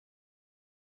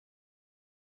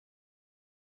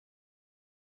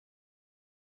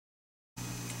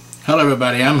Hello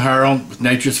everybody, I'm Harold with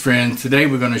Nature's Friends. Today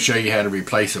we're going to show you how to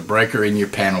replace a breaker in your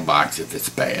panel box if it's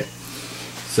bad.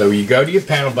 So you go to your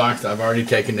panel box. I've already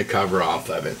taken the cover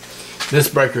off of it. This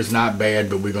breaker is not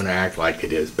bad, but we're going to act like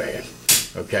it is bad.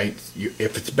 Okay,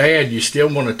 if it's bad, you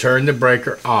still want to turn the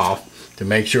breaker off to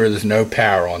make sure there's no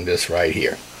power on this right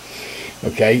here.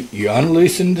 Okay, you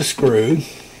unloosen the screw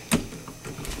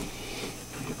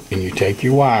and you take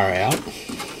your wire out.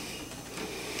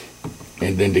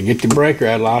 And then to get the breaker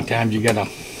out, a lot of times you gotta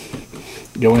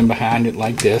go in behind it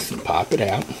like this and pop it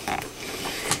out.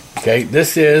 Okay,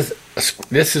 this is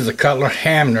a Cutler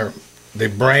Hamner, the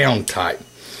brown type,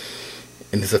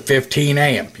 and it's a 15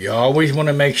 amp. You always want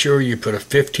to make sure you put a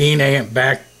 15 amp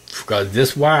back because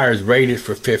this wire is rated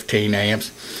for 15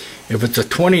 amps. If it's a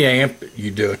 20 amp,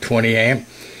 you do a 20 amp.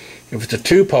 If it's a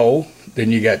 2-pole,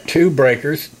 then you got 2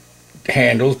 breakers,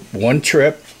 handles, 1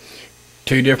 trip.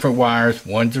 2 different wires,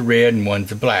 one's a red and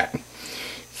one's a black.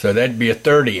 So that'd be a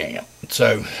 30 amp.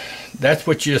 So that's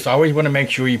what you just always want to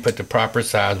make sure you put the proper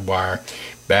size wire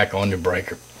back on the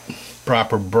breaker.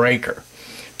 Proper breaker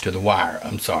to the wire,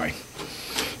 I'm sorry.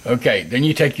 Okay, then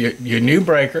you take your new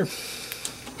breaker,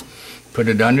 put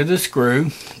it under the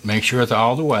screw, make sure it's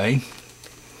all the way.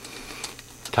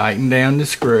 Tighten down the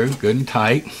screw, good and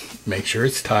tight. Make sure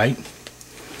it's tight.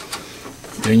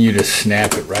 Then you just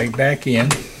snap it right back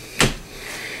in.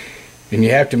 And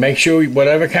you have to make sure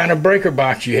whatever kind of breaker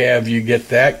box you have, you get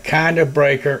that kind of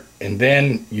breaker, and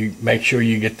then you make sure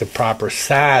you get the proper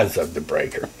size of the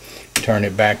breaker. Turn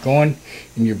it back on,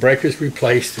 and your breaker's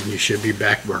replaced, and you should be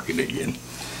back working again.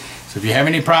 So if you have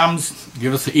any problems,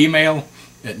 give us an email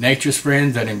at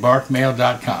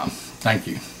naturesfriends@embarkmail.com. Thank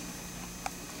you.